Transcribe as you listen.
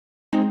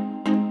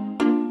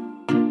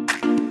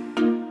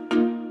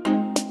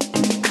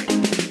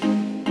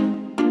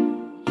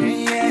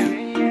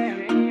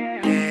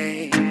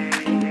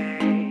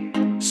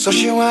So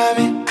she want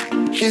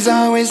me, she's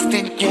always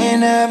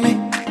thinking of me.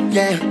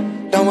 Yeah,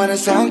 don't wanna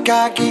sound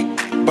cocky,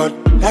 but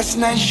last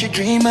night she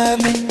dreamed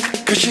of me.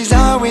 Cause she's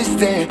always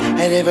there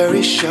at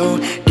every show,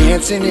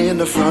 dancing in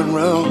the front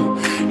row,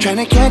 trying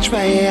to catch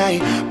my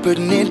eye,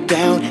 putting it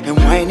down and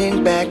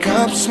winding back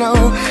up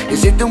slow.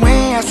 Is it the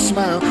way I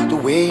smile, the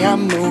way I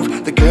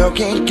move? The girl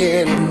can't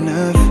get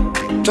enough.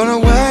 Don't know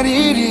what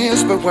it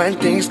is, but one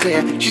thing's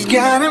clear, she's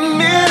got a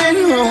man at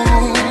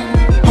home.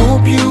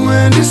 Hope you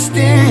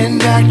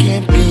understand I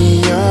can't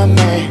be your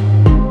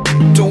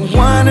man. Don't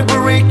wanna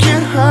break your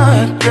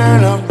heart,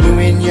 girl, or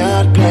ruin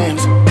your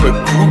plans. But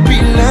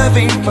groupie love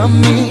ain't for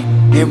me,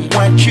 and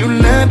what you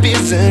love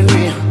isn't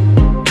real.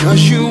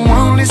 Cause you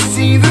only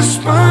see the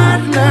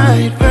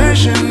spotlight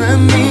version of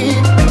me.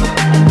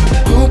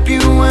 Hope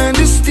you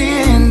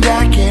understand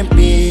I can't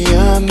be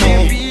your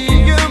man.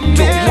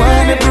 Don't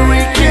wanna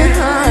break your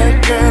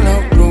heart, girl,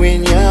 or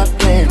ruin your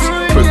plans.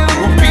 But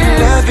groupie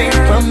love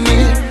ain't for me,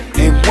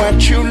 and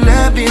what you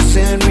love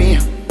isn't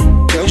real.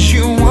 Cause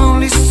you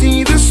only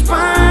see the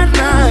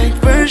spotlight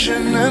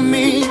version of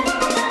me.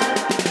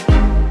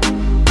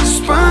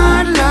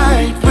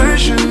 Spotlight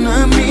version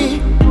of me.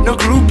 No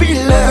groupie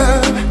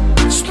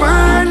love.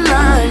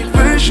 Spotlight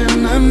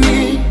version of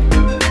me.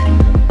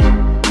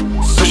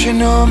 So she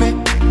know me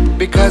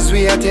because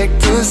we are take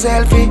two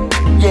selfie.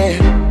 Yeah,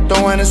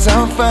 don't wanna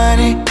sound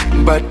funny,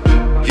 but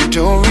you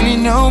don't really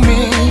know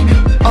me.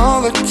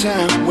 All the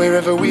time,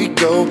 wherever we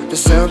go,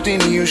 there's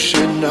something you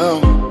should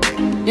know.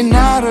 You're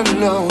not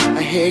alone,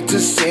 I hate to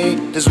say,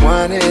 there's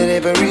one at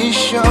every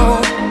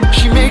show.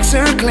 She makes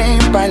her claim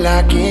by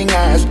locking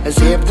eyes, as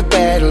if the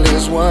battle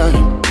is won.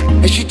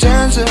 As she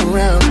turns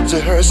around, to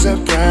her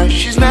surprise,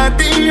 she's not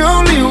the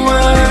only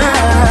one.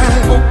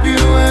 Hope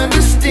you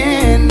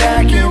understand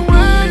I can't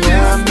be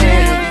your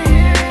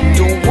man.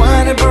 Don't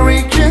wanna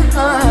break your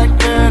heart,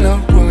 girl, or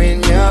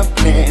ruin your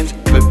plans.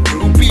 But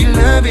groupie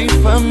love ain't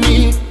for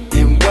me,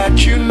 and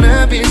what you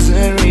love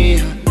isn't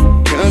real.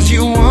 Cause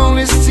you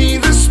only see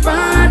the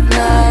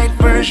spotlight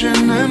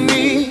version of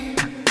me.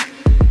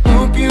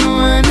 Hope you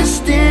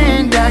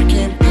understand I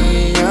can't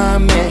be your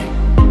man.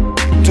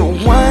 Don't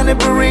wanna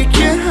break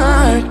your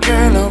heart,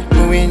 girl, or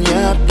ruin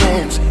your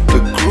plans.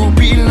 But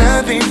groupie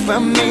love ain't for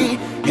me,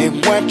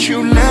 and what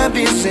you love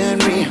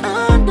isn't real.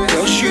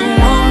 Cause you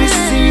only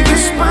see the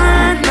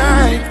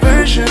spotlight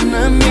version of